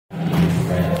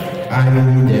I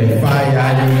need a fire,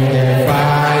 I need a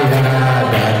fire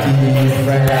that is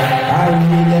fresh. I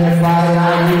need a fire,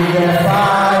 I need a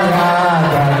fire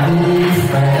that is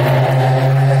fresh.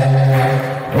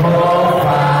 Oh,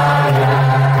 fire,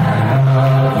 I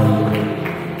love you.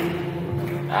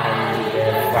 I need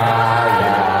a fire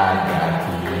that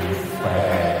is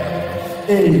fresh.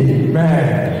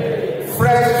 Amen.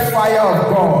 Fresh fire of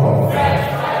God.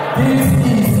 This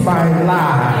is my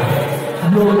life.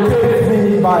 Locate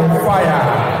me by fire.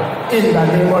 In the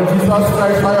name of Jesus,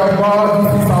 fresh fire of God.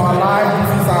 This is our life.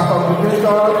 This is our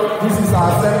congregation. This is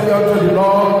our assembly unto the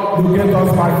Lord. Locate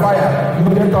us by fire.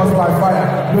 Locate us by fire.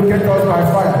 Locate us by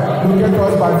fire. Locate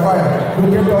us by fire.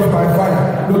 Locate us by fire.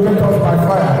 Locate us by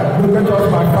fire. Locate us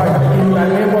by fire. In the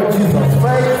name of Jesus,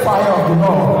 fresh fire of the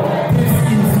Lord. This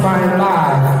is my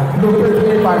life. Locate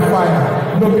me by fire.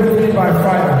 Locate me by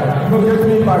fire. Locate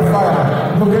me by fire.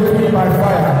 Locate me by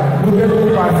fire. Locate me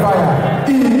by fire.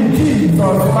 In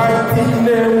Jesus' mighty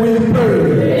name we pray.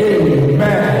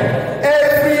 Amen.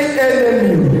 Every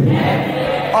enemy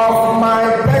of my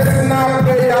personal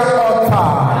prayer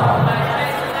altar,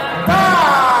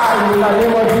 die in the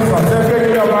name of Jesus. Every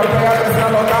enemy of my prayer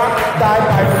personal altar, die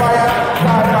by fire.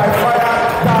 Die by fire.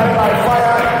 Die by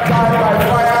fire. Die by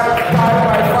fire. Die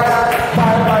by fire.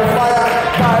 Die by fire.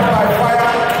 Die by fire.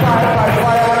 Die by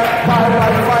fire. Die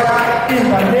by fire. In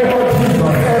the name of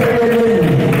Jesus, every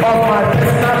enemy of my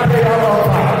personal prayer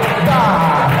altar, die,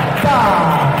 die,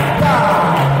 die,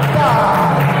 die,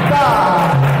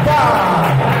 die,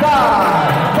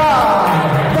 die,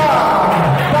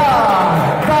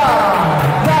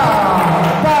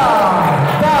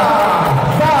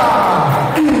 die.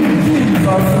 In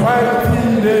Jesus' mighty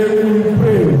name we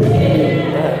pray.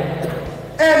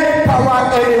 Any power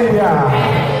anywhere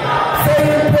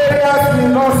saying prayers will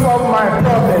not solve my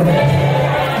problem,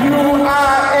 you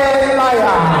are a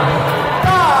liar.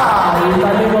 Die in the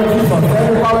name of Jesus.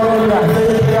 Any power anywhere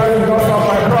saying prayers will not solve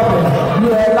my problem, you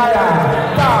are a liar.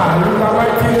 Die in the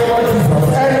mighty name of Jesus.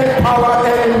 Any power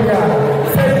anywhere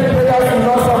saying prayers will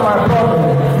not solve my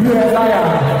problem, you are a liar.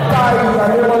 Die in the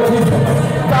name of Jesus.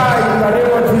 Die in the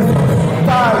name of Jesus.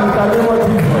 Die in the name of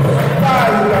Jesus. Die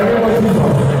in the name of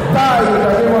Jesus. Die in the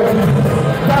name of Jesus.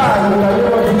 Die in the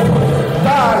name of Jesus.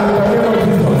 Die in the name of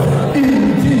Jesus. In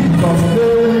Jesus'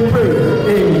 name we pray.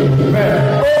 Amen.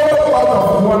 Oh, God of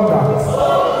wonders,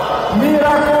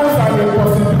 miracles and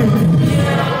impossibilities,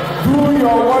 do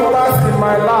your wonders in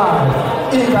my life.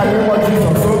 In the name of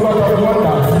Jesus. Oh, God of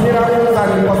wonders, miracles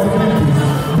and impossibilities,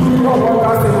 do your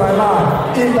wonders in my life.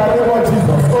 In the name of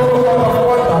Jesus. Oh, God of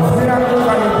wonders, miracles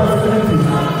and impossibilities,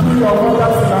 do your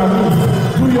wonders in our midst.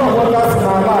 Do your wonders in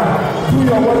our life. Do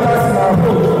your wonders in our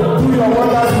home. Do your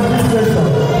wonders in this nation.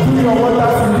 Do your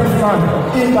wonders in this land.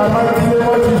 In the mighty name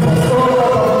of Jesus. Oh,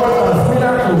 God of wonders,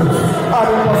 miracles and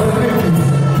impossibilities,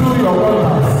 do your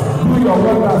wonders. Do your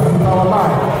wonders in our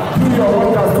life. Do your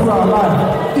wonders through our life.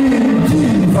 In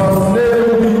Jesus'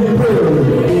 name we pray.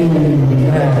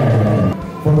 Amen.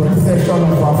 For this session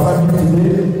of our service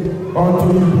today, unto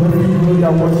you glory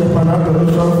and worship and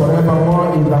adoration forevermore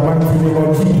in the mighty name of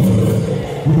Jesus.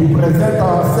 We present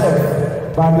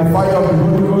ourselves by the fire of the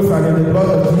Holy Ghost and in the blood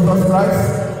of Jesus Christ,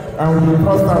 and we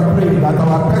trust and pray that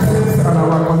our presence and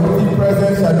our collective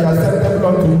presence shall be acceptable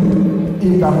unto you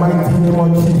in the mighty name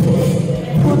of Jesus.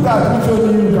 Do that which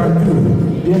only you can do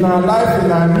in our life,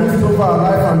 in our midst, over our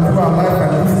life, and through our life,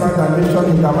 and this land and nation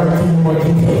in the mighty name of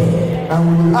Jesus. And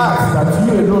we ask that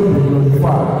you alone be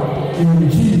glorified. In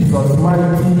Jesus'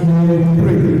 mighty name we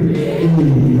pray.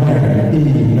 Amen.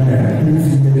 Amen. Please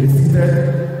be seated.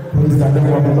 Praise the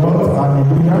name of the Lord.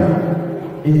 Hallelujah.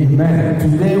 Amen.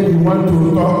 Today we want to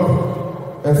talk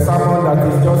a sermon that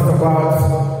is just about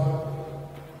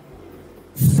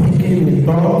speaking in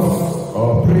tongues,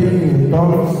 or praying in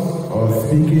tongues, or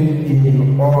speaking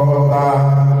in other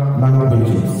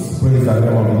languages. Praise the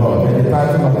name of the Lord. And the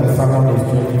title of the sermon is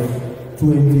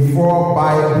 24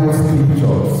 Bible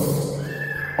Scriptures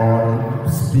on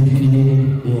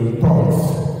speaking in tongues.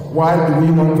 Why do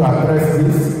we want to address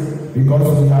this?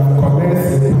 Because we have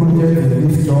commenced a project in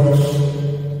this church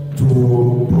to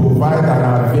provide and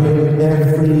avail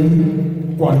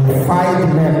every qualified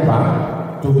member.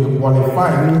 To be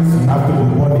qualified means you have to be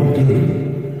born again.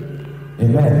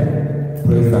 Amen.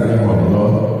 Praise the name of the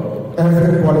Lord.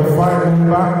 Every qualified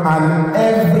member and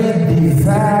every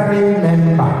desiring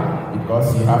member, because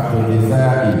you have to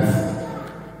desire it,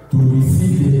 to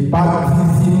receive the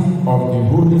baptism of the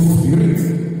Holy Spirit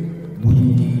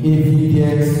with the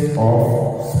evidence of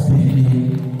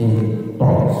speaking in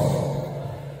tongues.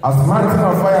 As Mountain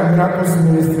of Fire Miracles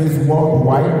Ministries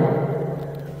worldwide,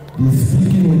 the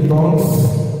speaking in tongues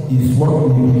is what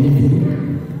we believe in.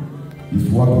 is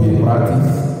what we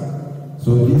practice.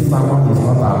 So this sermon is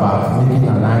not about making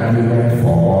an argument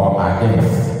for or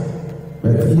against.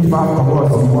 But if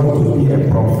afterwards you want to be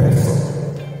a professor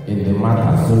in the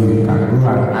matter, so you can go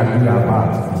and argue about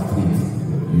the street,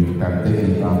 you can take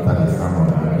it after the sermon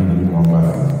and give you more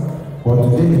verses. But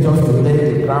today is just to lay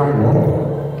the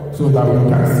groundwork so that we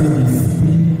can see the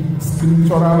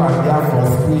scriptural and therefore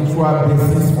spiritual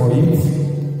basis for it,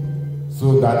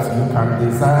 so that you can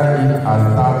desire it as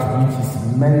that which is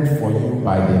meant for you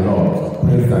by the Lord.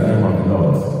 Praise the name of the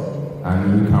Lord. And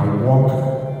you can walk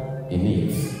in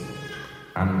it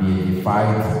and be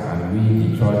edified, and we,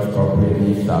 the church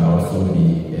corporately, shall also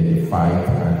be edified,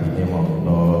 and the name of the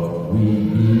Lord will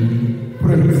be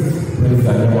praised. Praise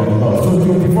the name of the Lord. So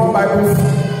 24 Bible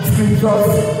scriptures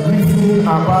reasoning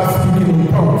about speaking in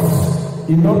tongues.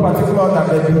 In no particular that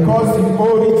because the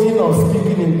origin of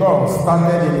speaking in tongues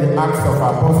started in the Acts of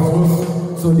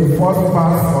Apostles, so the first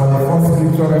verse or the first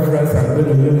scripture reference I'm going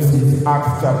to use is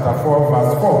Acts chapter 4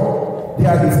 verse 4.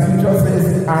 There the scripture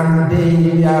says, and they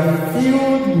were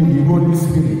filled with the Holy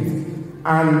Spirit,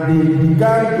 and they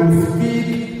began to speak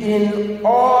in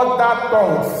other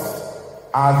tongues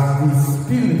as the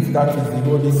Spirit, that is the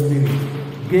Holy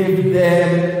Spirit, gave them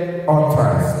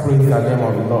utterance. Praise the name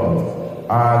of the Lord.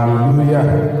 Hallelujah.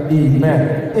 Amen.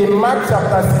 In Mark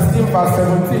chapter 16 verse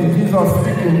 17, Jesus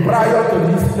speaking prior to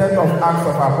the incident of Acts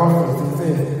of Apostles, he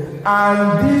says, and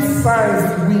these signs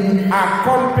will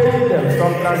accompany them.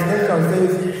 Some translation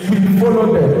says, will follow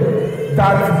them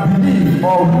that believe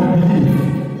or who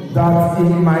believe that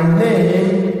in my name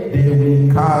they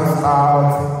will cast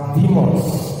out demons,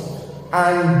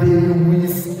 and they will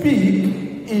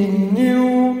speak in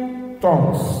new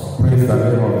tongues. Praise the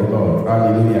name of the Lord.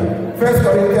 Hallelujah. 1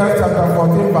 Corinthians chapter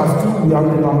 14 verse 2, we are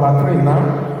on number 3 now.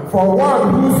 For one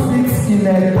who speaks in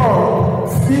a tongue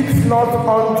speaks not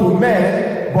unto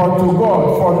men, but to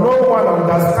God. For no one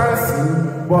understands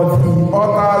him, but he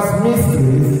utters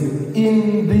mysteries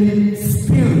in the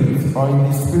spirit, or in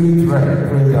the spirit realm.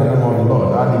 Praise the name of the Lord.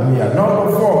 Hallelujah.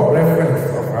 Number 4, reference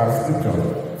of our scripture.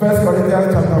 1 Corinthians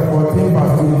chapter 14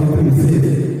 verse 23 says,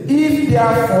 if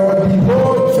therefore the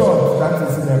whole church, that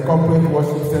is in a corporate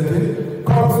worship setting,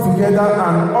 comes together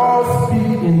and all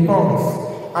speak in tongues,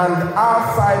 and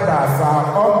outsiders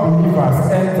or unbelievers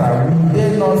enter, will they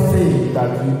not say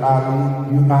that you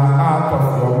are out of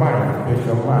your mind?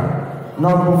 Question mark.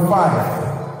 Number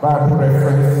 5, Bible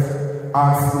reference,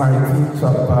 Acts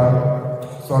chapter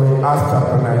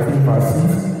 19 verse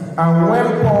 6. And when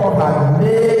Paul had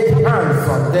laid hands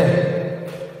on them,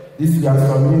 these were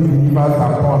some new believers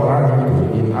that Paul ran into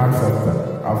in Acts of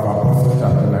Apostles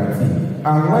chapter 19.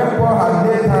 And when Paul had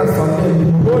laid hands on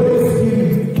them, the Holy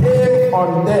Spirit came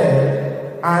on them,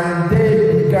 and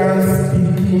they began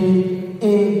speaking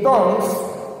in tongues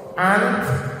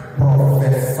and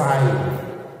prophesying.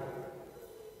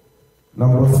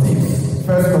 Number 6,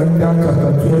 1 Corinthians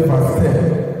chapter 12 verse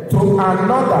 10. To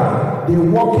another, the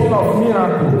working of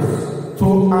miracles. To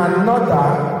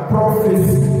another,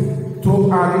 prophecy. To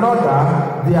another,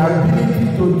 the ability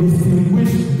to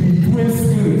distinguish between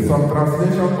spirits. Some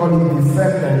translation call it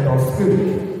discernment of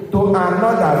spirit. To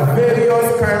another,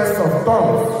 various kinds of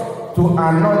tongues. To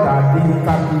another, the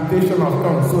interpretation of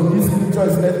tongues. So this scripture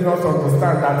is letting us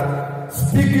understand that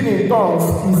speaking in tongues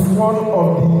is one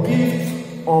of the gifts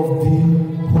of the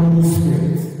Holy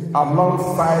Spirit,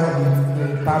 alongside with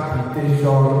interpretation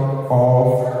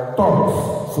of tongues,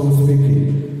 so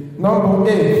speaking. Number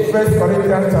 8, 1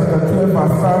 Corinthians chapter 12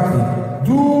 verse 30.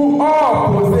 Do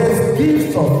all possess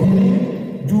gifts of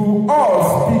healing? Do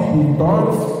all speak with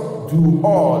tongues? Do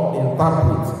all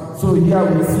interpret? So here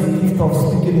we see gift of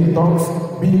speaking in tongues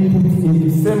being put in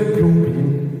the same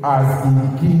grouping as the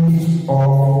gift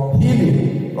of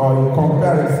healing, or in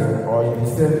comparison, or in the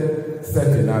same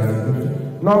setting as the grouping.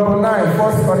 Number 9,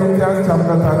 1 Corinthians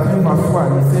chapter 13 verse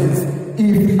 1, it says,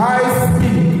 if I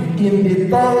speak in the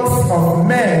tongues of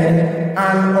men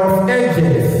and of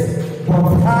angels,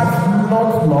 but have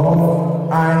not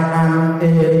love, I am a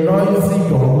noisy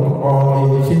gong, or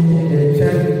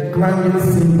a clanging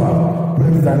cymbal.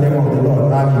 Praise the name of the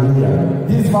Lord. Hallelujah.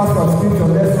 This verse of scripture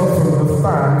lets us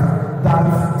understand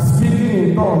that speaking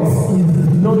in tongues is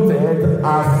denoted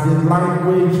as the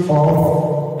language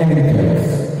of angels.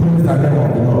 Praise the name of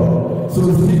the Lord. So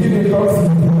speaking in tongues is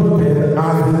denoted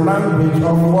as the language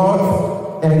of what?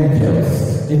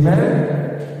 Angels. Amen?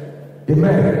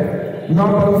 Amen.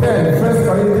 Number 10, 1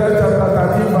 Corinthians chapter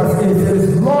 13 verse 8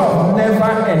 says, love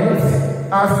never ends.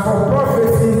 As for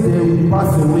prophecies, they will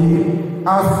pass away.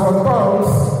 As for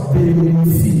tongues, they will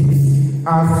cease.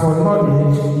 As for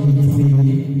knowledge, it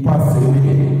will pass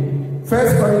away. 1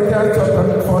 Corinthians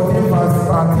chapter 14 verse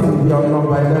 13, 13, we are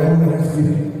number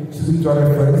 11 scripture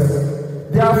reference.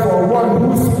 Therefore, one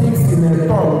who speaks in a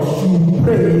tongue should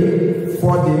pray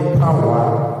for the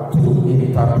power to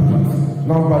interpret.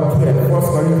 Number 12, 1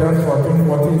 Corinthians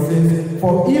 14 says,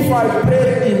 for if I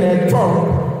pray in a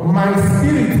tongue, my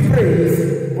spirit prays,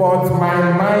 but my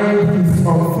mind is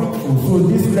unfruitful. So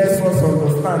this lets us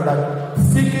understand that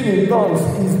speaking in tongues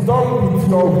is done with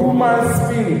your human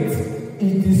spirit.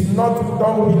 It is not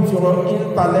done with your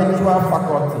intellectual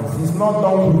faculties. It's not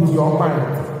done with your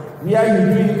mind. Where you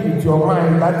do it with your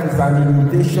mind, that is an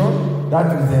imitation, that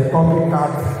is a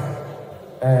copycat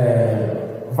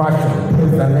version.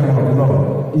 Praise the name of the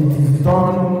Lord. It is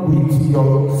done with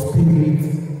your spirit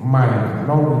mind,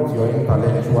 not with your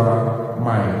intellectual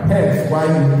mind. Hence, why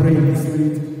you pray in the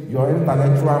spirit, your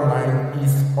intellectual mind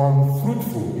is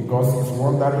unfruitful because it's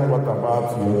wondering what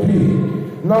about your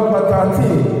dream. Number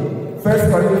 13. 1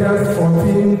 Corinthians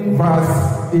 14 verse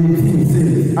 18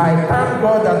 says, I thank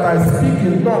God that I speak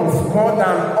in tongues more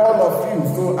than all of you.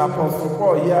 So Apostle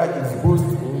Paul here is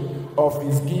boasting of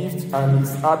his gifts and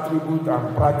his attributes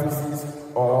and practices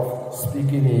of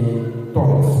speaking in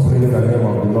tongues. Praise the name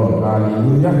of the Lord.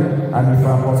 Hallelujah. And if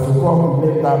Apostle Paul will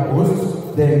make that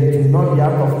boast, then it will not be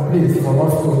out of place for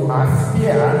us to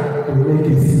aspire to make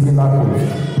a similar boast.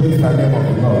 Praise the name of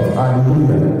the Lord.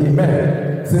 Hallelujah. Amen.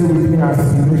 Say with me,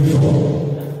 aspiration.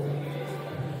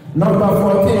 Number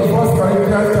 14, 1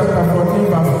 Corinthians chapter 14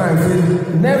 verse 9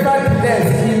 says, nevertheless,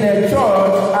 in a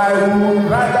church, I would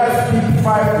rather speak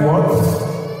 5 words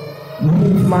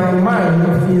with my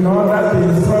mind in order to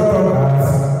instruct others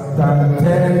than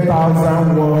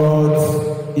 10,000 words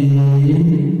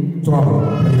in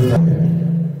tongues.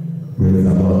 Praise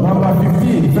the Lord. Number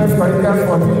 15, 1 Corinthians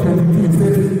 14:22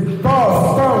 says,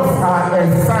 tongues are a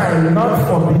sign not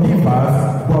for believers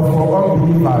but for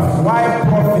unbelievers. Why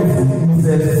prophecy is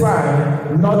a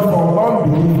sign not for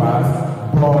unbelievers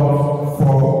but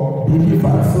for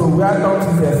believers. So where tongues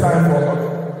is a sign for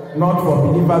not for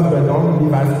believers but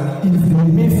unbelievers is the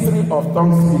mystery of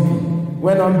tongue speaking.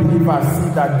 When unbelievers see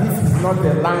that this is not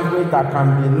a language that can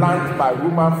be learned by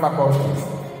human faculties,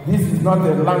 this is not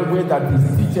a language that is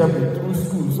teachable through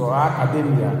schools or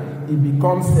academia, it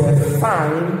becomes a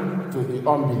sign to the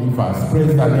unbelievers.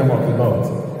 Praise the name of the Lord.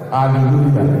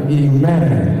 Hallelujah.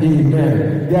 Amen.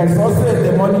 Amen. There is also a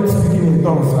demonic speaking in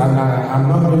tongues, and I'm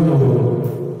not going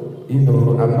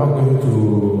to,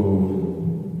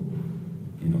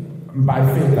 by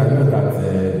faith, I know that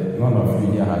none of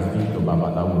you here has been to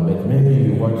Babalawo, but maybe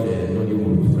you watch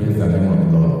Nollywood. Praise the name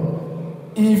of the Lord.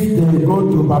 If they go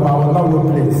to Babalawo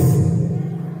place,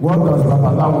 what does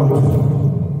Babalawo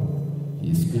do?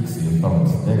 He speaks in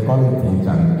tongues. They call it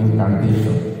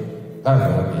incantation. That's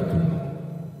what they do.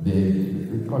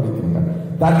 They call it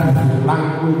incantation. That is the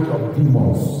language of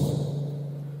demons.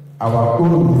 Our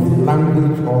own is the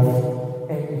language of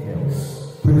angels.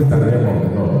 Praise the name of the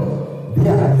Lord.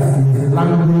 Theirs is the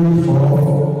language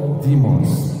of demons.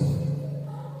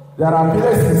 There are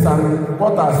places and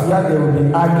quarters where they will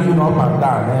be arguing up and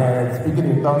down. Speaking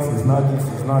in tongues is not this,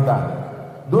 is not that.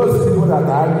 Those people that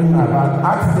are arguing about,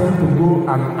 ask them to go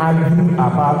and argue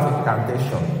about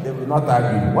incantation. They will not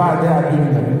argue. Why are they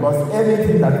arguing them? Because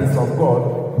anything that is of God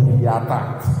will be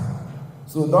attacked.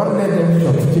 So don't let them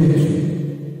shortchange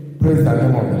you. Praise the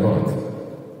name of the Lord.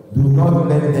 Do not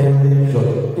let them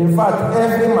short. In fact,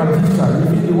 every magician,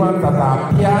 even the ones that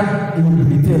appear in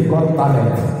Britain Got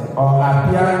Talent, or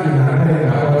appear in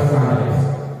American channels,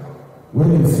 when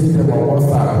you see them on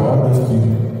WhatsApp or all those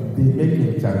people, they make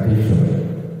incantation.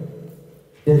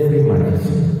 Every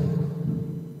magician,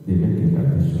 they make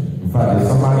incantation. In fact, the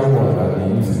summary word that they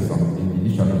use in the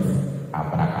dictionary is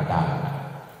abracadabra.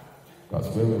 Because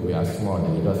when we are small,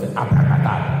 they just say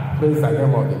abracadabra. Praise the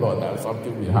name of the Lord, that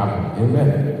something will happen. Amen.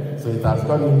 So it has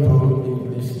gone into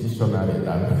English dictionary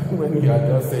that when you are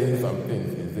just saying something,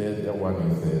 they say the one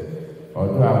is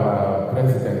although our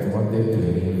president wanted to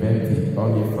invent it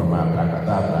only from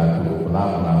abracadabra to blah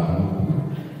blah blah,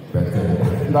 but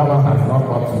that one has not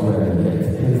come to where yet.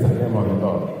 Praise the name of the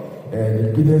Lord.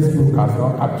 The Guinness Book has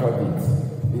not captured it.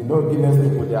 You know, Guinness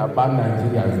Book, they are banned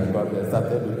Nigerians because they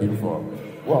started looking for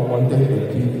one wanted to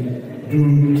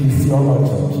do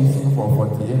kissing for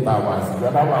 48 hours. The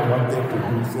other one wanted to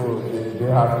do so. They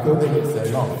have told them it's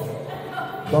enough.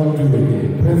 Don't do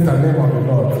it. Praise the name of the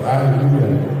Lord.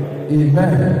 Hallelujah.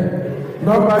 Amen.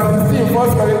 Number 16,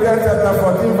 1 Corinthians chapter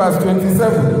 14, verse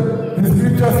 27. The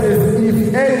scripture says,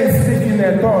 if any speak in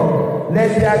a tongue, let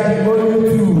there be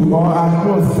only 2 or at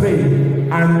most 3,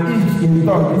 and each in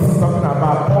tongue. This is talking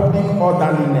about public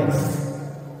orderliness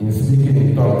in speaking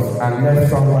in tongues, and let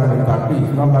someone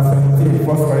interpret. Number 17,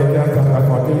 1 Corinthians chapter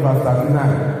 14, verse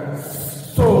 39.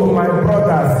 So, my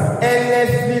brothers,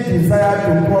 earnestly desire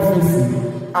to prophecy,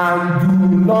 and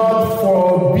do not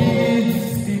forbid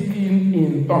speaking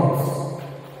in tongues.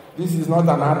 This is not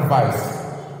an advice.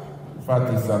 In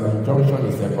fact, it's an injunction,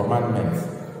 it's a commandment.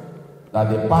 That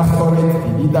the pastorate,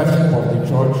 the leadership of the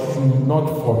church should not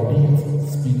forbid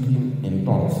speaking in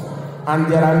tongues.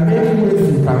 And there are many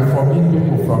ways you can forbid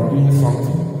people from doing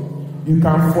something. You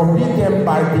can forbid them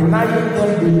by denying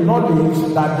them the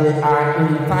knowledge that they are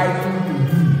entitled to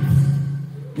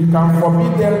give. You can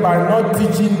forbid them by not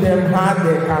teaching them how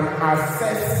they can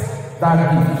access that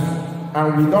gift.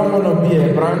 And we don't want to be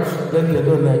a branch, let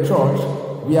alone a church,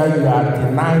 where you are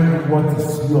denying what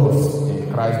is yours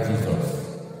in Christ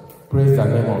Jesus. Praise the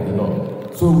name of the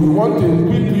Lord. So we want to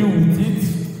equip you with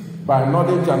it by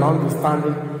knowledge and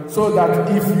understanding, so that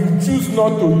if you choose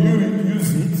not to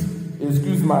use it,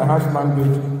 excuse my harsh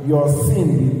language, your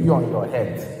sin will be on your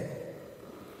head.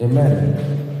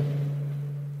 Amen.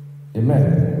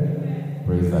 Amen.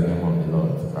 Praise the name of the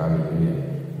Lord. Hallelujah.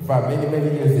 In fact,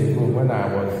 many years ago, when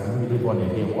I was really born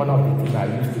again, one of the things I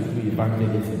used to do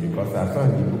evangelism, because I saw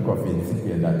in the book of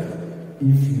Ezekiel that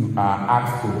if you are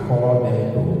asked to call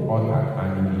them to honor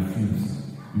and you refuse,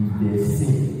 if they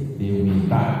sin, they will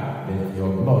die, but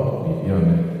your blood will be on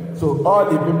them. So all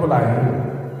the people I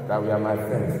knew that were my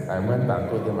friends, I went and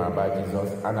told them about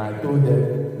Jesus, and I told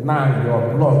them, now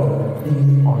your blood will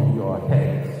be on your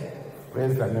head.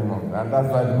 Praise the name of God. And that's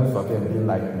why most of them didn't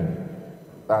like me.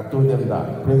 I told them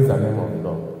that. Praise the name of the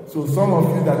Lord. So some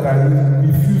of you that are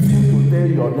refusing to tell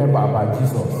your neighbor about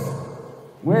Jesus,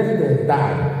 when they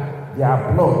die,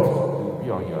 their blood will be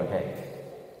on your head.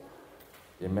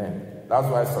 Amen. That's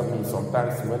why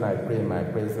sometimes when I pray my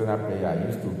personal prayer, I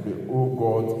used to pray, oh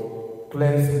God,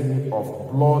 cleanse me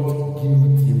of blood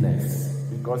guiltiness.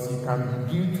 Because you can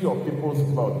be guilty of people's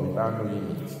blood without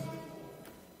knowing it.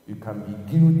 You can be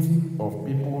guilty of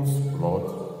people's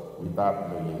blood without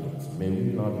knowing it. May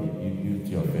we not be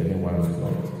guilty of anyone's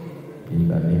blood. In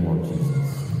the name of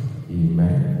Jesus.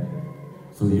 Amen.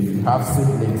 So if you have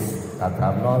siblings that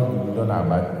have not been done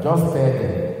about, just tell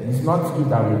them. It's not you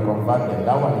that will convert them.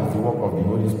 That one is the work of the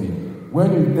Holy Spirit.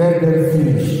 When you tell them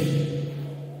finish,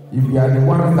 if you are the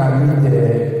ones that need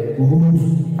the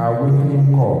rude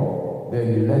awakening call,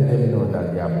 then you let them know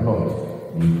that their blood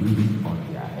will be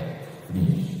on their head.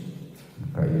 Finish.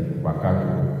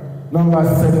 Number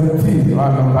 17 or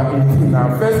number 18.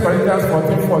 Now, 1 Corinthians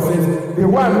 14:4 says, the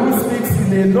one who speaks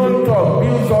in a known tongue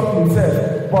builds up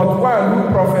himself, but one who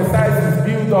prophesizes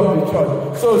builds up the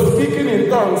church. So speaking in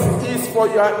tongues is for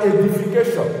your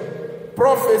edification.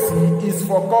 Prophecy is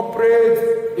for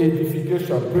corporate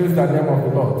edification. Praise the name of the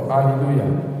Lord.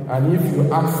 Hallelujah. And if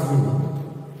you ask me,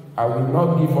 I will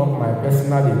not give up my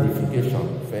personal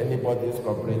edification for anybody's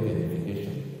corporate edification.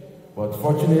 But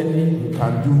fortunately, you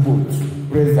can do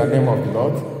both. Praise the name of the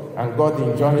Lord. And God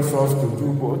enjoins us to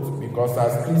do both, because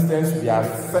as Christians, we are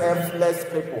selfless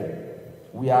people.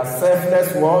 We are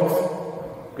selfless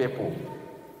what? People.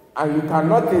 And you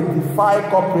cannot edify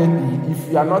corporately if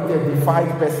you are not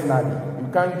edified personally. You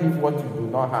can't give what you do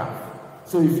not have.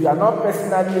 So if you are not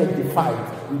personally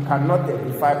edified, you cannot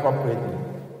edify corporately.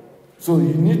 So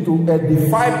you need to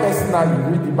edify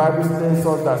personally. The Bible tells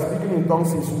us that speaking in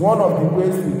tongues is one of the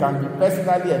ways we can be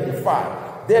personally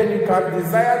edified. Then you can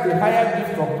desire the higher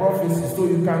gift of prophecy, so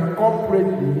you can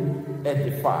corporately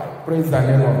edify. Praise the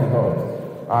name of the Lord.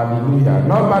 Hallelujah.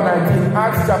 Number 19,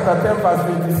 Acts chapter 10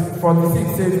 verse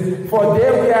 46 says, for they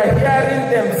were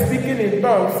hearing them speaking in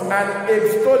tongues and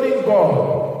extolling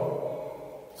God.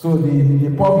 So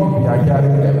the public are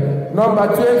hearing them. Number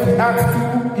 20, Acts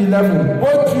 2:11.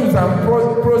 Both Jews and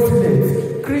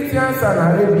proselytes, Christians and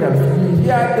Arabians, we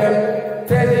hear them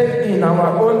telling in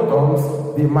our own tongues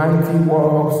the mighty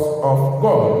works of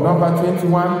God. Number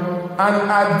 21, and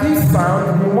at this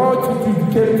sound the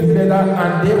multitude came together,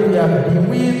 and they were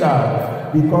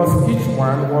bewildered, because each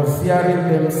one was hearing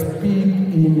them speak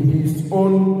in his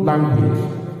own language.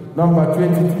 Number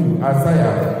 22,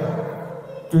 Isaiah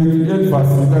 28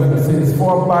 verse 11 says,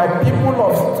 for by people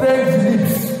of strange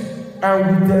lips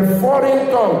and with a foreign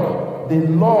tongue, the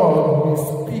Lord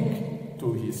will speak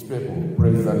to his people.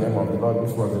 Praise the name of the Lord.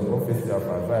 This was a prophecy of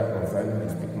Isaiah concerning the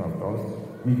speaking of tongues,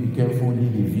 which became fully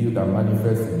revealed and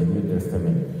manifest in the New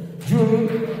Testament.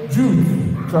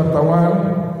 Jude chapter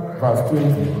 1 verse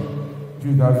 20.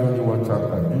 Jude has only one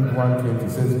chapter. Jude 1:20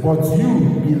 says, but you,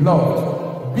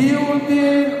 beloved,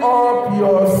 building up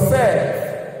yourself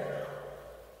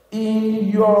in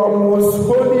your most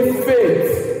holy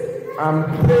faith and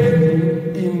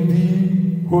praying in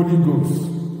the Holy Ghost.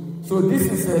 So this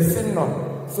is a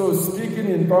synonym. So speaking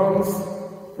in tongues,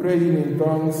 praying in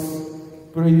tongues,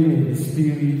 praying in the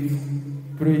Spirit,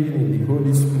 praying in the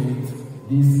Holy Spirit,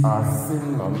 these are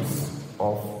synonyms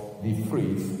of the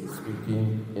phrase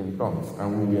speaking in tongues, and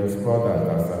we will explore that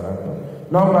as a random.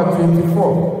 Number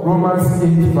 24, Romans 8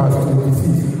 verse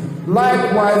 26.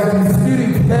 Likewise, the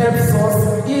Spirit helps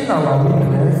us in our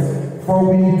weakness, for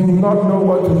we do not know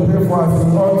what to pray for as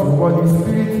we ought to, but the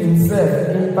Spirit Himself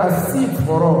intercedes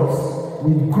for us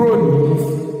with groanings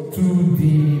too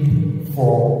deep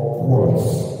for words.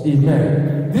 Amen.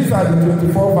 These are the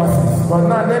 24 verses. But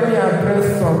now let me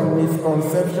address some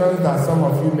misconceptions that some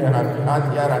of you may have had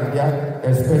here and there,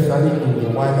 especially in the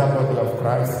wider body of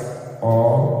Christ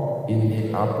or in the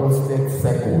apostate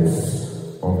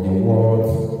circles of the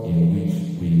world in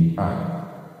which we are.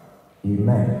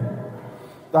 Amen.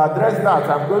 To address that,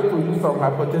 I'm going to use some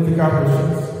hypothetical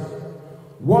questions.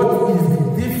 What is the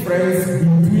difference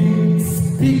between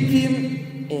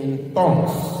speaking in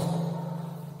tongues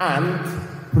and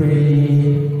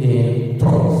praying in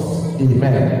tongues?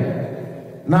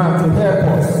 Amen. Now, to help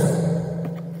us,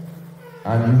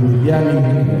 and you will bear me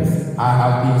witness, I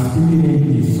have been speaking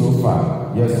English so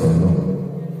far, yes or no?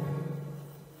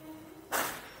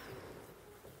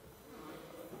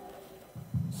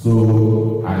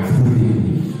 So, I speak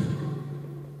English.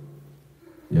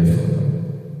 Yes or no?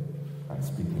 I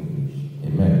speak English.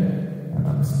 Amen. And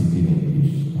I'm speaking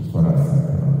English as far as I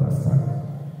can understand.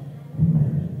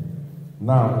 Amen.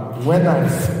 Now, when I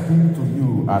speak to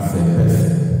you as a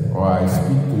person, or I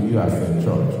speak to you as a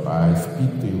church, or I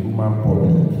speak to a human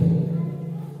public,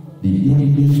 the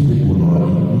English people or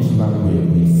English language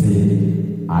will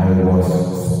say, I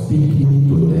was speaking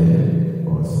to them,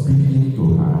 or speaking to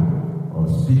her, or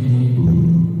speaking to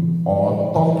him,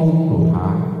 or talking to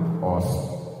her, or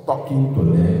talking to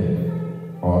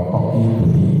them, or talking to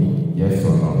him. Yes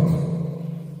or not?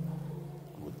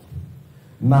 Good.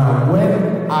 Now,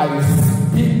 when I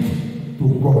speak to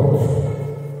God,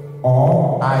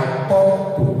 or I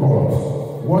talk to God,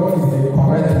 what is the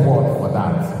correct word for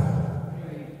that?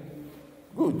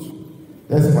 Good.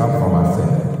 Let's clap for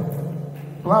ourselves.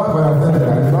 Clap for yourself,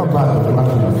 it's not bad to clap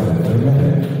for yourself. Amen.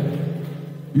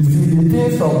 You see, the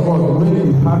things of God, when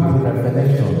you have the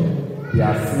revelation, they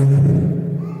are simple.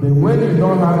 But when you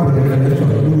don't have the revelation,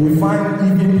 you will find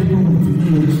even people with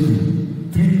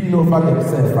PhD tripping over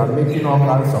themselves and making all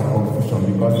kinds of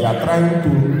confusion because they are trying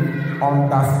to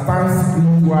understand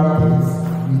spiritual things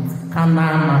with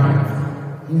carnal mind,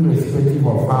 irrespective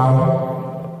of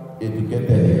how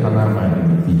educated the carnal mind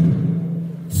may be.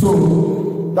 So,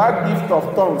 that gift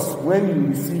of tongues, when you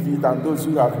receive it and those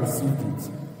who have received it,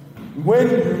 when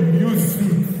you use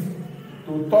it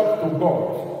to talk to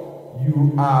God,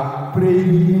 you are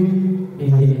praying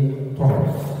in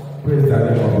tongues. Praise the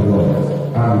name of the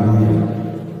Lord. Hallelujah.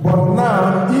 But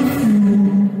now, if you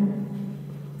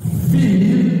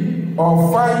feel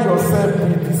or find yourself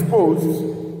predisposed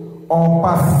or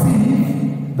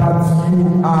perceive that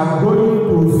you are going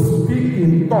to speak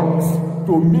in tongues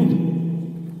to me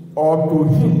or to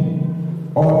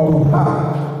him or to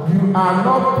her, you are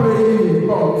not praying in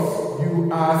tongues, you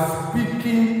are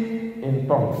speaking in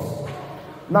tongues.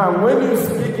 Now, when you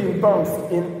speak in tongues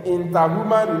in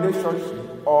interhuman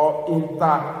relationship or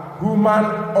interhuman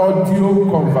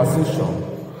audio conversation,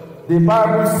 the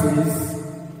Bible says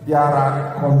there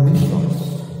are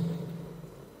conditions.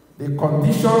 The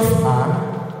conditions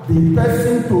are the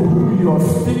person to whom you are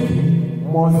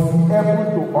speaking must be able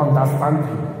to understand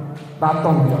you. That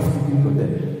tongue you are speaking to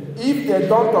them. If they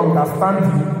don't understand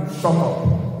you, shut up.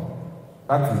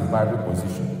 That is Bible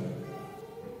position.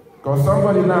 Because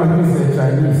somebody now who is a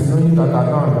Chinese, knowing that I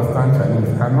don't understand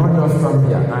Chinese, cannot just come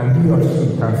here and he or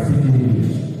she can speak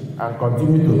English and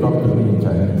continue to talk to me in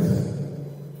Chinese.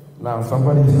 Now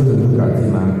somebody is going to look at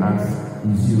him and ask,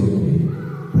 is he okay?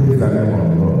 Praise the name of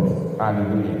the Lord.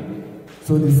 Hallelujah.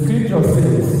 So the scripture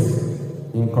says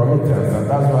in Corinthians, and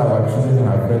that's why our children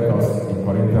have read us in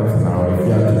Corinthians now, if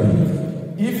you are to read.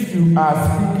 If you are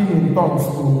speaking in tongues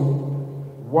to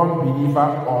one believer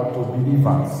or to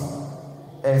believers,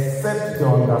 except the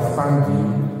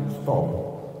understanding, stop.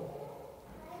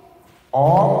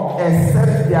 Or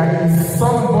except there is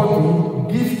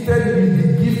somebody gifted with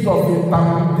the gift of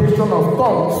interpretation of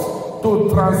tongues to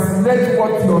translate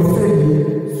what you're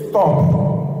saying, stop.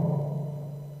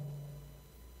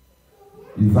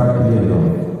 Is that clear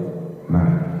enough? Now,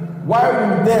 why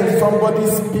would then somebody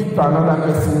speak to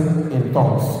another person in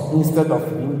tongues instead of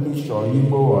English or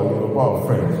Igbo or Yoruba or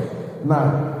French?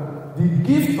 Now, the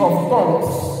gift of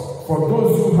tongues, for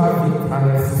those who have it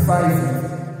and exercise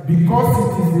it, because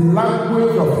it is the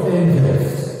language of angels,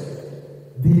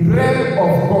 the realm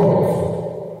of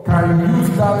God can use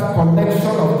that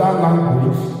connection of that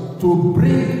language to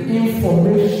bring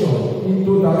information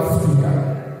into that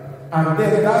speaker. and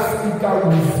then that speaker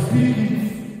will speak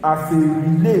it as a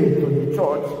relay to the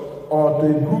church or to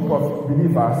a group of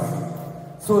believers.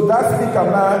 So that speaker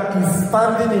now is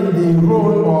standing in the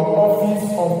role or office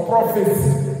of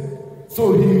prophecy.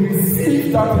 So he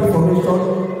receives that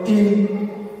information in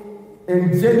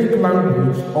angelic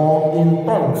language or in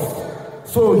tongues.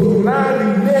 So he now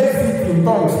relays it in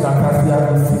tongues that as he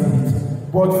has received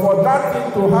it. But for that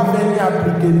thing to have any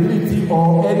applicability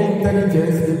or any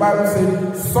intelligence, the Bible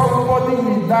says somebody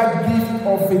with that gift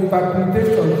of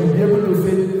interpretation to be able to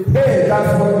say, hey,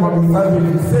 that's what Mommy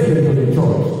Samuel is saying to the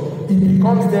church. It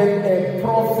becomes then a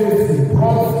prophecy, in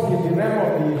the realm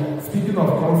of the speaking of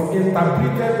tongues,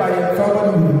 interpreted by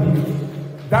somebody with a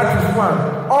gift. That is one.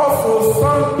 Also,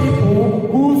 some people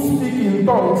who speak in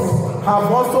tongues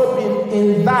have also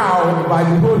been endowed by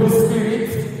the Holy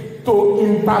Spirit to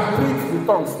interpret the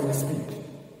tongues they speak.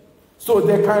 So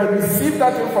they can receive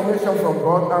that information from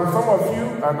God, and some of you,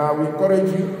 and I will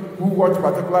encourage you who watch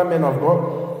particular men of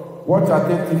God, watch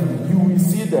attentively. You will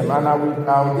see them, and I will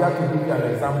dare to give you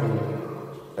an example.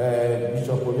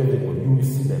 Bishop Oyedeko, you will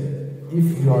see them.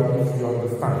 If you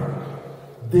understand,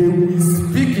 they will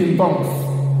speak in tongues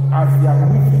as they are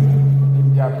moving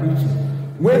in their preaching.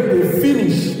 When they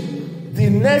finish, the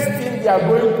next thing they are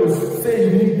going to say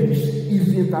in English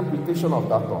is the interpretation of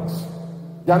that tongues.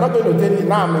 They are not going to tell you,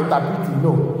 now I'm interpreting,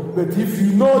 no. But if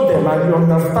you know them and you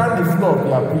understand the flow of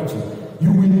their preaching,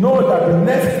 you will know that the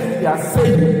next thing they are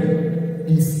saying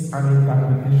is an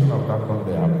interpretation of that tongue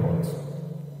they have brought.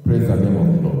 Praise the name of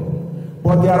the Lord.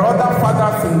 But there are other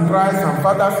fathers in Christ and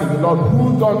fathers in the Lord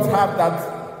who don't have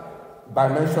that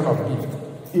dimension of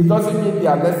gift. It doesn't mean they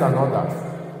are less than others.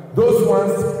 Those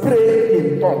ones pray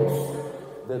in tongues.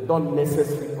 They don't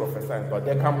necessarily prophesy, but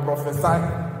they can prophesy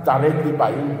directly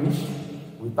by English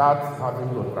without having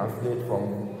to translate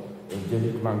from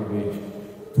angelic language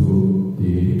to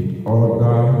the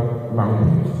other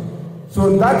language.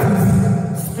 So that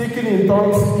is, speaking in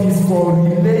tongues is for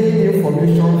relaying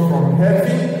information from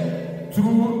heaven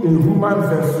through a human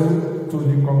vessel to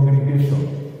the congregation.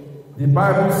 The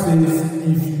Bible says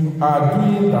if you are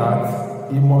doing that,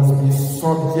 it must be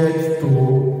subject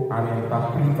to an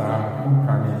interpreter who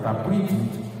can interpret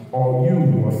it, or you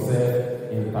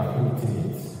yourself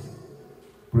interpreting it.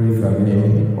 Praise the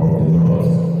name of the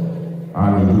Lord.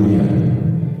 Hallelujah.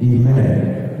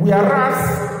 Amen. Whereas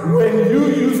when you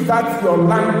use that your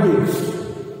language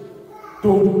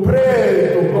to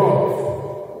pray to God,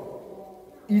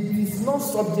 it is not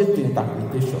subject to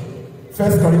interpretation.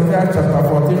 1 Corinthians chapter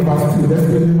 14 verse 2. Let's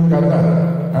look at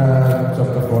that.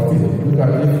 Chapter 14. Look at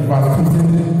it, verse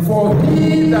 2. For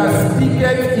he that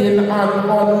speaketh in an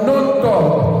unknown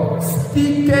tongue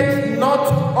speaketh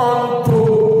not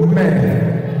unto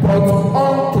men, but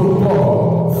unto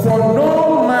God. For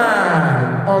no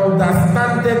man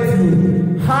understandeth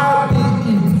you, howbeit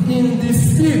in the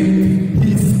spirit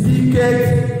he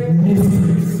speaketh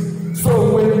mysteries.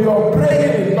 So when you are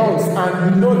praying in tongues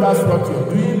and you know that's what you're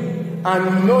doing,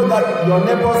 and you know that your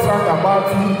neighbors round about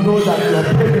you know that you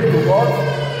are praying to God,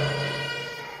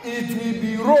 it will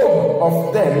be wrong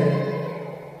of them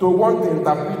to want to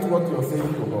interpret what you're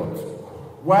saying to God.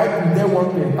 Why do they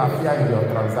want to interfere in your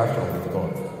transaction with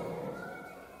God?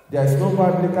 There is no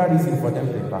biblical reason for them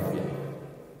to interfere.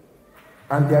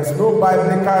 And there is no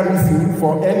biblical reason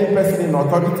for any person in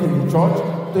authority in the church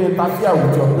to interfere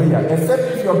with your prayer, except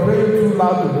if you're praying too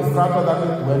loud to distract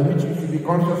other people, which you should be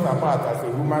conscious about as a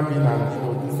human being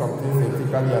and do some things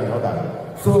ethically and all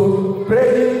that. So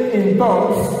praying in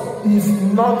tongues is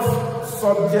not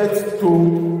subject to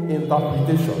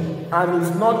interpretation and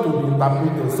is not to be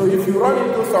interpreted. So if you run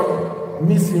into some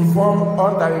misinformed,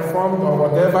 underinformed, or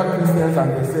whatever Christians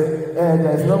and they say,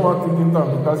 there is no more thinking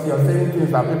tongue because you're saying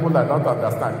things that people that don't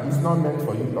understand, it's not meant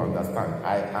for you to understand.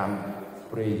 I am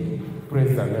praying.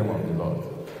 Praise the name of the Lord.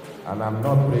 And I'm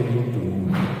not praying to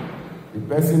you.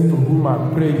 The person to whom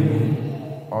I'm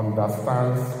praying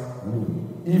understands me.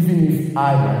 Even if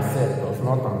I myself does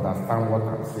not understand what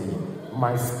I'm saying,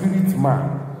 my spirit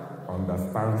man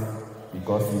understands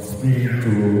because he's spirit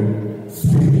to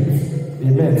spirit.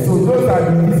 Amen. So those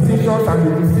are the distinctions, and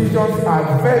the distinctions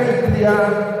are very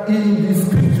clear in the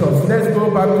scriptures. Let's go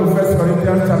back to 1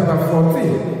 Corinthians chapter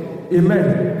 14. Amen.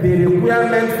 The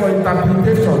requirement for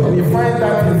interpretation, we find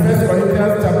that in 1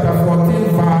 Corinthians chapter 14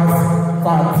 verse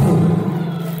 13.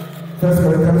 1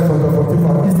 Corinthians chapter 14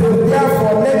 verse 13. It says,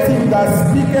 therefore let him that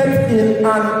speaketh in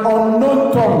an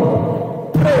unknown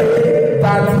tongue pray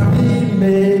that he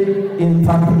may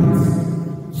interpret.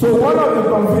 So one of the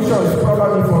confusions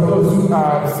probably for those who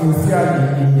are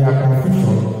sincerely in their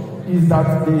confusion is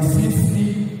that they see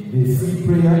speak, they see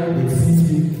prayer, they see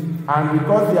speak, And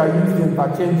because they are used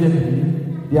interchangeably,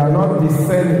 they are not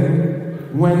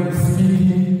discerning when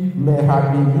speaking may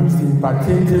have been used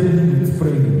interchangeably with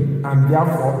praying, and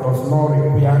therefore does not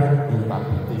require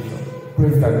interpretation.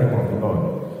 Praise the name of the Lord.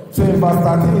 So in verse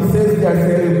 13 it says there is a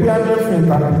requirement for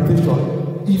interpretation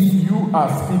if you are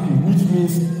speaking, which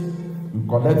means you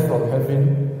collect from heaven,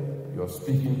 you're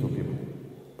speaking to people.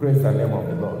 Praise the name of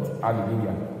the Lord.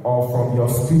 Hallelujah. Or from your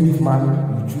spirit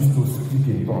man, you choose to speak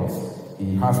in tongues.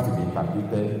 It has to be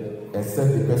interpreted,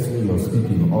 except the person you're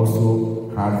speaking also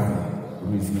has the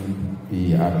reason,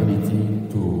 the ability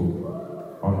to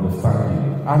understand you.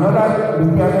 Another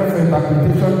requirement for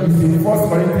interpretation is in 1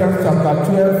 Corinthians chapter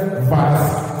 12, verse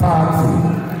 30.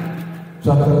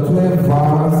 Chapter 12,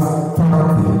 verse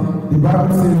 30. The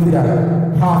Bible says there,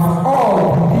 have all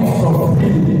the gifts of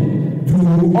healing, do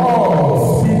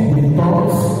all speak with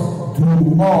tongues, do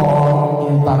all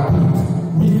interpret.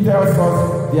 Which tells us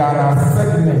there are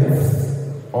segments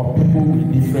of people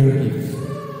with different gifts.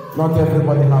 Not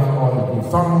everybody has all the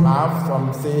gifts. Some have,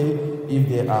 some say if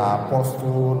they are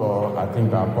apostle, or I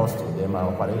think the apostle, they might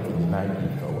operate in the 9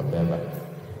 gifts or whatever.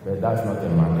 But that's not a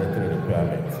mandatory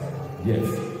requirement. Yes.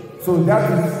 So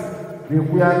that is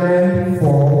requirement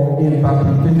for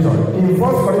interpretation. In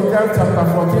 1 Corinthians chapter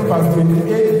 14, verse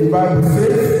 28, the Bible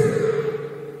says,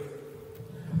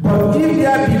 but if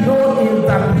there be no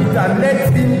interpreter, let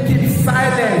him keep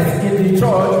silence in the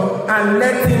church, and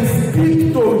let him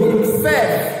speak to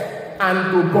himself and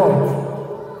to God.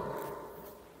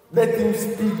 Let him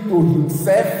speak to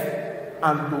himself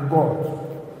and to God.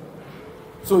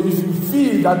 So if you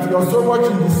feel that you are so much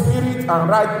in the spirit, and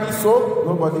rightly so,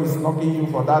 nobody is knocking you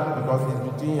for that, because it's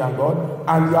between you and God,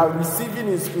 and you are receiving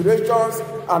inspirations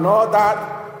and all that,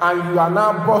 and you are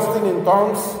now bursting in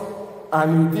tongues,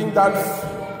 and you think that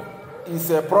is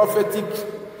a prophetic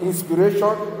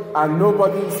inspiration, and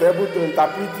nobody is able to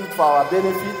interpret it for our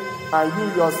benefit, and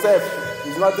you yourself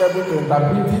is not able to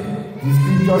interpret it, the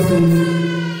scripture says,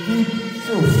 keep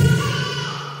truth,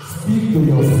 speak to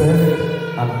yourself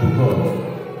and to God.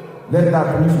 Let that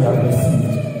which you have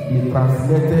received be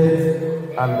translated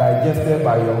and digested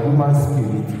by your human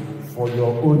spirit for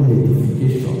your own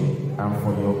edification and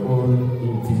for your own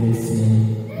intimacy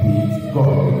with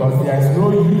God. Because there is no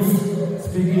use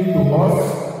speaking to us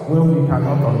when we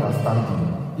cannot understand Him.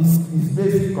 It's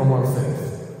basic common sense.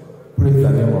 Praise the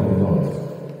name of the Lord.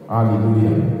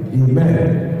 Hallelujah. Amen.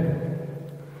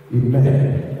 Amen.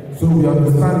 So we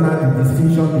understand now the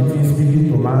distinction between speaking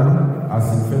to man as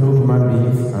in fellow human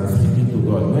beings and speaking to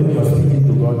God. When you're speaking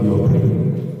to God, you're praying.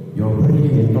 You're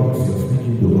praying in tongues, you're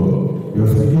speaking to God. You're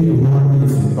speaking to human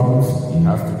beings in tongues, it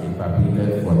has to be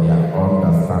interpreted for their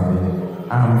understanding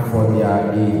and for their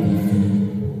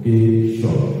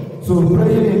edification. So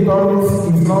praying in tongues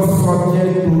is not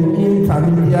subject to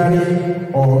intermediary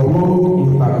or rogue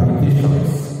interpretations,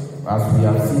 as we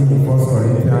have seen in 1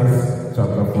 Corinthians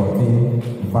chapter 14,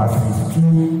 verses 2,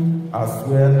 as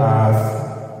well as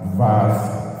verse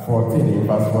 14. In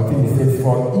verse 14 it says,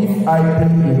 for if I pray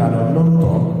in an unknown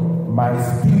tongue, my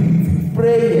spirit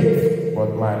prayeth, but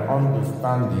my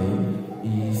understanding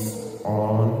is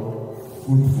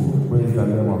unfruitful. Praise the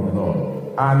name of the Lord.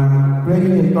 And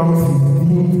praying in tongues is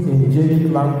deemed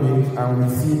angelic language, and we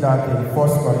see that in 1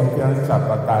 Corinthians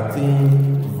chapter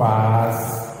 13, verse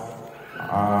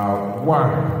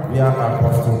 1, where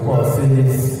Apostle Paul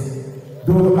says,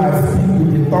 though I speak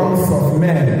with the tongues of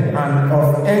men and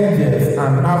of angels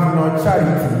and have no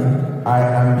charity, I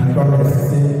am become a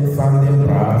sounding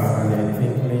brass and a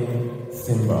tinkling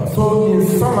cymbal. So in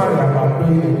summary about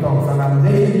praying in tongues, and I'm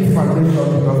laying this foundation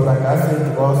because, like I said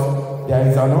to us, there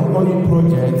is an ongoing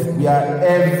project where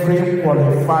every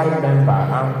qualified member,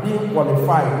 and being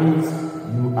qualified means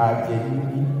you are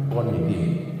genuinely born again.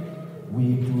 We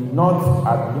do not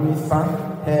administer,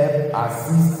 help,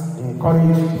 assist,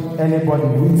 encourage anybody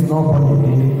who is not born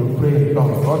again to pray in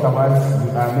tongues. Otherwise, you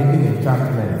are making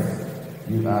enchantments.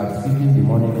 You are speaking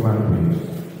demonic language,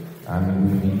 and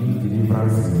we believe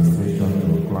deliverance administration to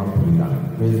clamp you down.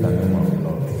 Praise the name of the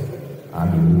Lord.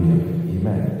 Hallelujah.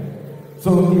 Amen. So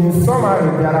in summary,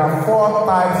 there are 4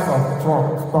 types of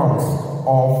tongues,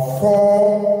 or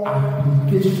 4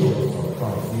 applications of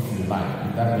tongues, if you like,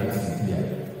 if that makes it clear.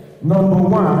 Number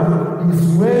 1 is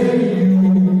when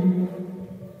you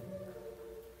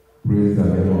praise the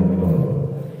name of the Lord.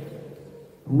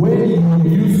 When you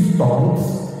use tongues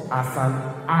as an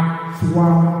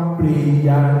actual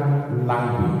prayer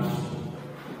language.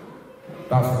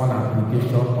 That's one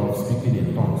application of speaking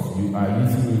in tongues. You are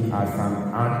using it as an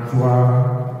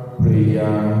actual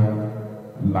prayer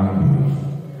language.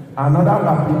 Another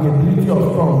applicability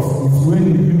of tongues is when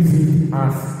you use it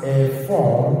as a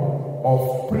form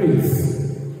of praise.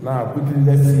 Now, quickly,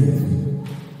 let's see it.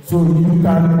 So you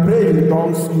can pray in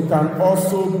tongues, you can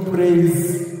also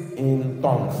praise in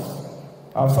tongues.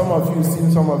 Have some of you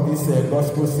seen some of these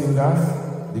gospel singers,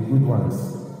 the good ones?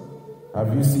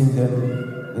 Have you seen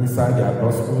them inside their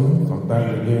gospel?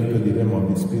 Sometimes they go into the name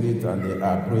of the Spirit and they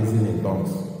are praising in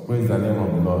tongues. Praise the name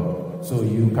of the Lord. So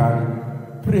you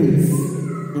can praise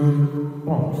in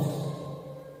tongues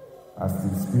as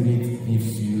the Spirit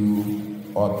gives you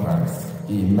utterance.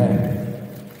 Amen.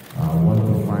 I want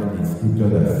to find the scripture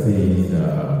that says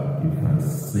you can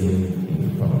sing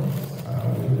in tongues.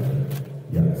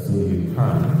 Yeah, so you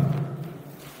can.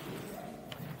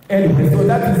 Anyway, so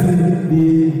that is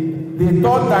the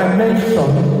third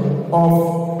dimension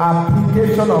of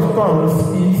application of tongues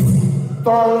is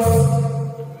tongues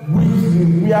which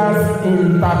requires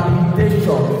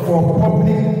interpretation for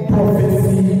public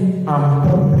prophecy and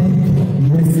public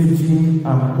messaging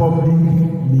and public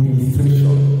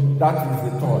ministration. That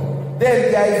is the third.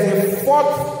 Then there is a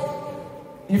fourth,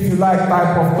 if you like,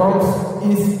 type of tongues,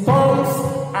 is tongues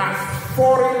as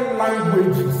foreign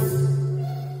languages.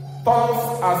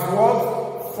 Tongues as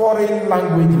what? Foreign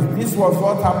languages. This was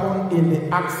what happened in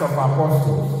the Acts of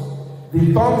Apostles.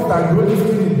 The tongues that the Holy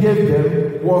Spirit gave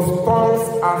them was tongues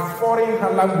as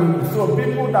foreign languages. So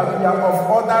people that were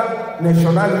of other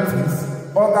nationalities,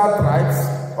 other tribes,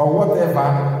 or whatever,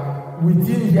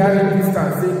 within hearing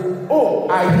distance say, oh,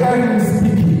 I hear him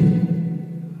speaking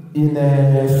in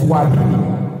Swahili.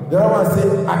 The other one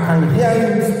say, I can hear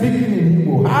him speaking in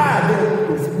Igbo.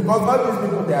 Because all these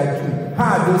people, they are Jew.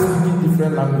 How are they speaking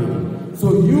different languages? So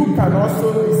you can also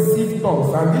receive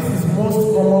tongues, and this is most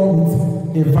common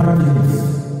with evangelists,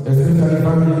 especially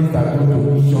evangelists that go to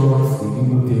missions in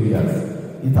remote areas.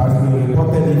 It has been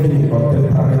reported even in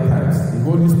contemporary times. The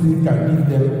Holy Spirit can give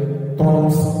them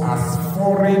tongues as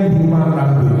foreign human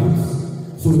languages.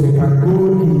 So they can go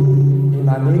in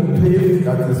an enclave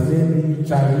that is maybe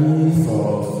Chinese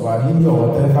or Swahili or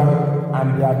whatever, and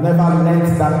they have never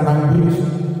learned that language.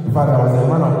 In fact, there was a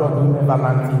man of God who never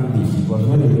learned English, because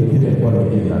when he became a born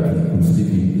again, that he could speak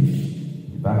English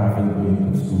without having going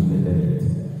to school, they learned it.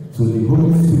 So the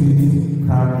Holy Spirit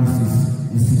is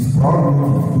his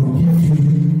prerogative to give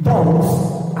you tongues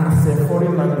as a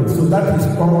foreign language. So that is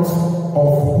tongues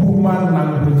of human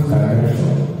language dimension,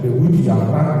 which you have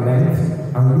not learned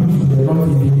and which you may not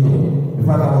even know. In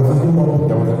fact, I was talking about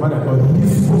there was a man of God, he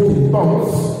spoke in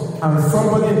tongues, and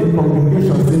somebody in the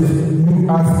congregation says, you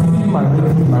are speaking my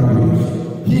native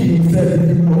language. He himself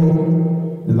didn't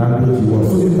know the language he was.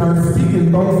 So you can speak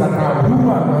in tongues that are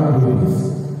human languages.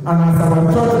 And as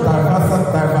our church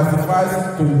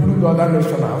diversifies to include other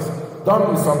nationals,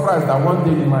 don't be surprised that one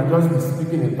day you might just be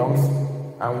speaking in tongues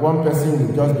and one person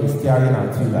will just be staring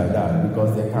at you like that,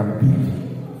 because they can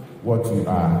pick what you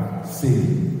are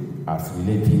saying as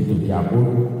relating to their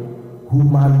own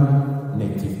human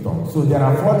native tongue. So there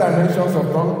are 4 dimensions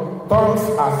of tongue. Tongues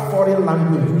as foreign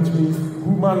language, which means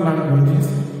human languages.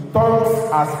 Tongues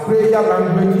as prayer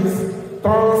languages.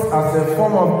 Tongues as a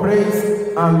form of praise.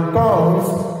 And tongues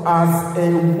as a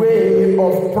way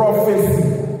of prophecy,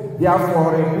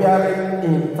 therefore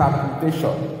requiring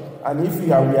interpretation. And if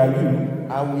you are you,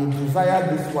 I will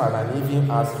desire this one and even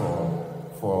ask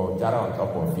for Jara on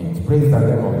top of it. Praise the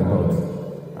name of the Lord.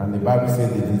 And the Bible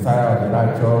says the desire of the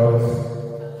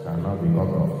righteous shall not be cut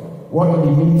off. What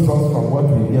limits us from what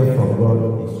we hear from God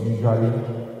is usually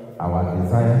our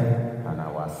desire and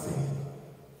our sin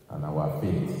and our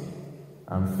faith.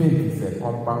 And faith is a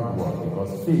compound word,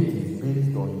 because faith is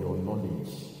based on your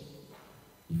knowledge.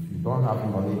 If you don't have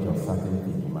knowledge of certain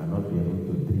things, you might not be able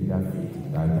to trigger faith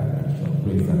in that dimension.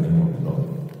 Praise the name of the Lord.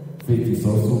 Faith is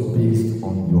also based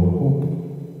on your hope.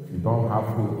 If you don't have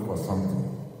hope for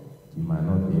something, you might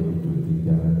not be able to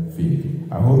trigger faith.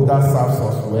 I hope that serves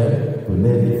us well to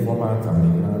lay the format and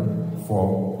the ground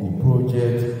for the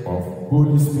project of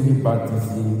Holy Spirit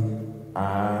baptism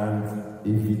and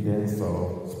evidence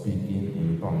of speaking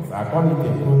in tongues. I call it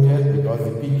a project because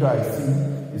the picture I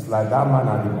see is like that man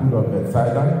at the pool of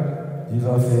Bethsaida.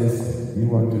 Jesus says, "You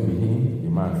want to be him?" The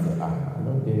man said, "I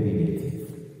don't get relative."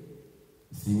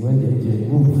 See, when the angel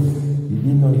moved, he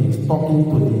didn't know he's talking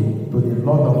to the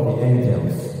Lord of the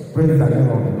angels. Praise the name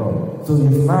of the Lord. So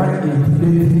he's now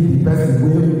indicating the person who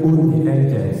owns the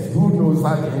angels. Who knows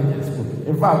how the angels move?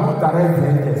 In fact, who directs the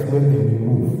angels when they will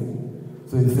move?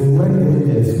 So he said, when the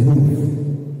angels move,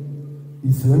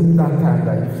 it's only that time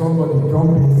that if somebody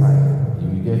jump inside, he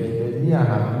will get it. Me, I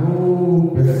have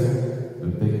no person to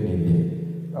take me there.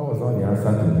 That was not the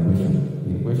answer to the question.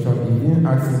 The question, he didn't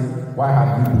ask him, why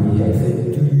have you been here? He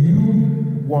said, do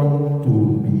you want to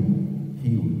be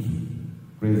healed?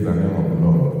 Praise the name of the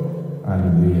Lord.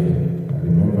 Hallelujah.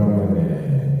 remember when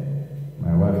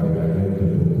my wife and I went to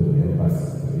the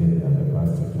embassy to get the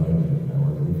papers to join me. I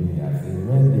was living here. I said,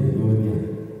 when they go there,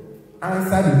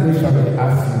 answer the question they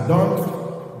ask you.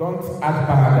 Don't add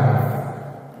paragraph.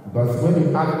 Because when you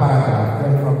add paragraph,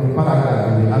 then from the paragraph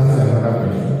they will ask you another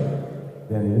question.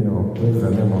 Then praise the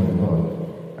name of the Lord.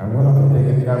 And one of the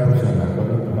technical questions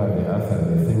according to that they answer,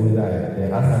 they say they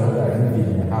answer whether I live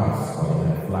in a house or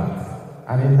in a flat.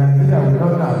 And in Nigeria, we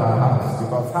don't know about house,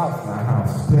 because house is a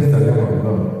house. Praise the name of the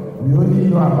Lord. We only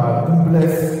know about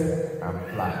duplex and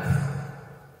flat.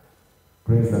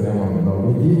 Praise the name of the Lord.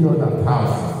 We didn't know that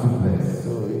house is duplex.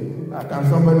 So, can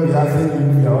somebody be asking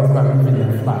you if your husband living in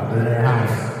a flat, in a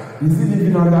house? Is he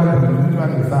living under the which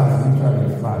one is house, which one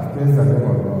is flat? Praise the name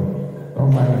of the Lord. Don't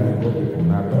mind the poor people,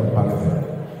 now don't pass them.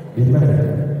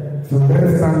 Amen. So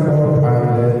let's stand up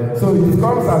and so it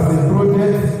comes as a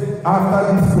project. After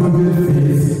this project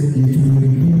phase, it will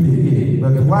repeat again.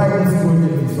 But while this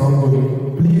project is ongoing,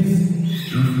 please,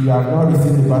 if you have not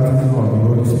received the baptism of the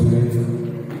Holy Spirit,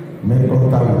 make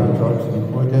contact with the church. The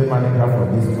project manager for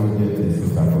this project is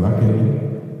Sister Folakemi,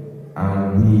 and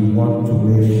we want to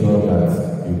make sure that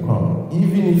you come.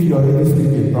 Even if you already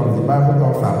speak in tongues, the Bible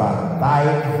talks about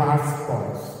diverse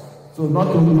tongues. So not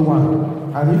only one.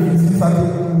 And if you see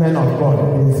certain men of God,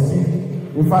 they speak.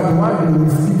 In fact, the one they will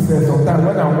speak says sometimes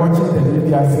when I'm watching them,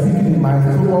 they are speaking in my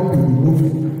stomach will be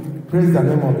moving. Praise the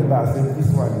name of the Lord. I say,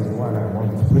 this one is the one I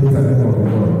want. Praise the name of the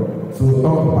Lord. So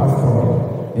talk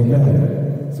pastor.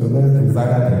 Amen. So let's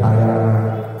desire the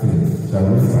higher things. Shall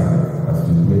we stand as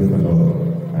we praise the Lord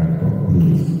and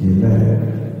conclude? Amen.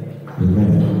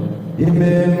 Amen.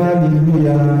 Amen.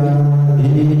 Hallelujah.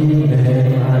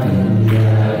 Amen.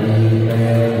 Hallelujah. Amen.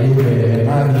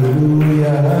 Amen.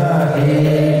 Hallelujah.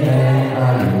 Amen.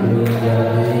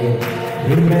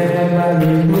 Amen,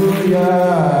 hallelujah,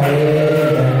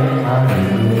 amen, hallelujah,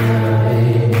 amen,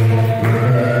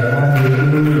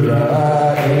 hallelujah,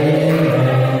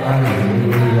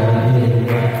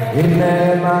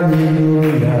 amen, hallelujah, amen, hallelujah,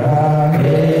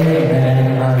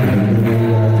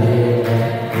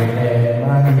 amen,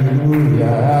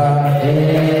 hallelujah,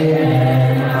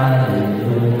 amen,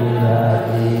 hallelujah,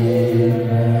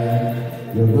 amen.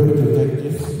 You're going to take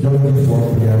just this one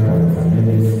prayer point and then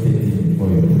it's taking for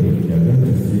your prayer. You're going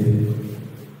to say,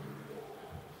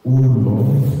 oh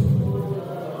Lord,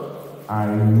 I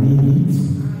need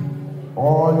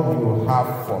all you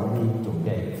have for me to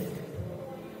get.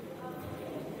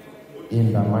 In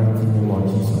the mighty name of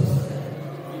Jesus.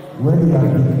 When you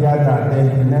have declared that, then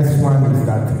the next one is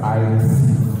that I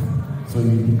receive. So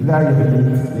you declare your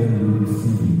needs, then you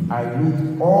receive it. I need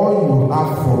all you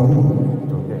have for me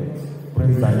to get.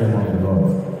 Praise the name of the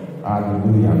Lord.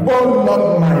 Hallelujah. Oh Lord,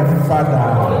 my Father,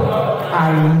 I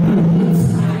need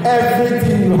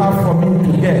everything you have for me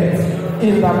to get.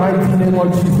 In the mighty name of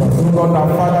Jesus. Oh Lord, our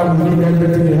Father, we need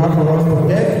everything you have for us to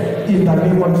get. In the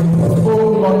name of Jesus. Oh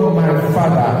Lord, my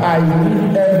Father, I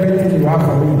need everything you have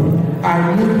for me.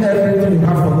 I need everything you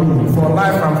have for me. For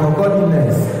life and for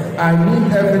godliness. I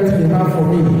need everything you have for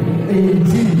me. In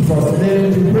Jesus' name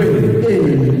we pray.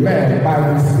 Amen. By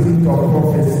the spirit of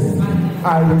prophecy, I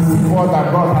receive all that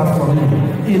God has for me.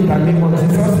 In the name of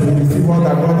Jesus, we receive all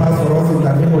that God has for us in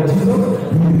the name of Jesus.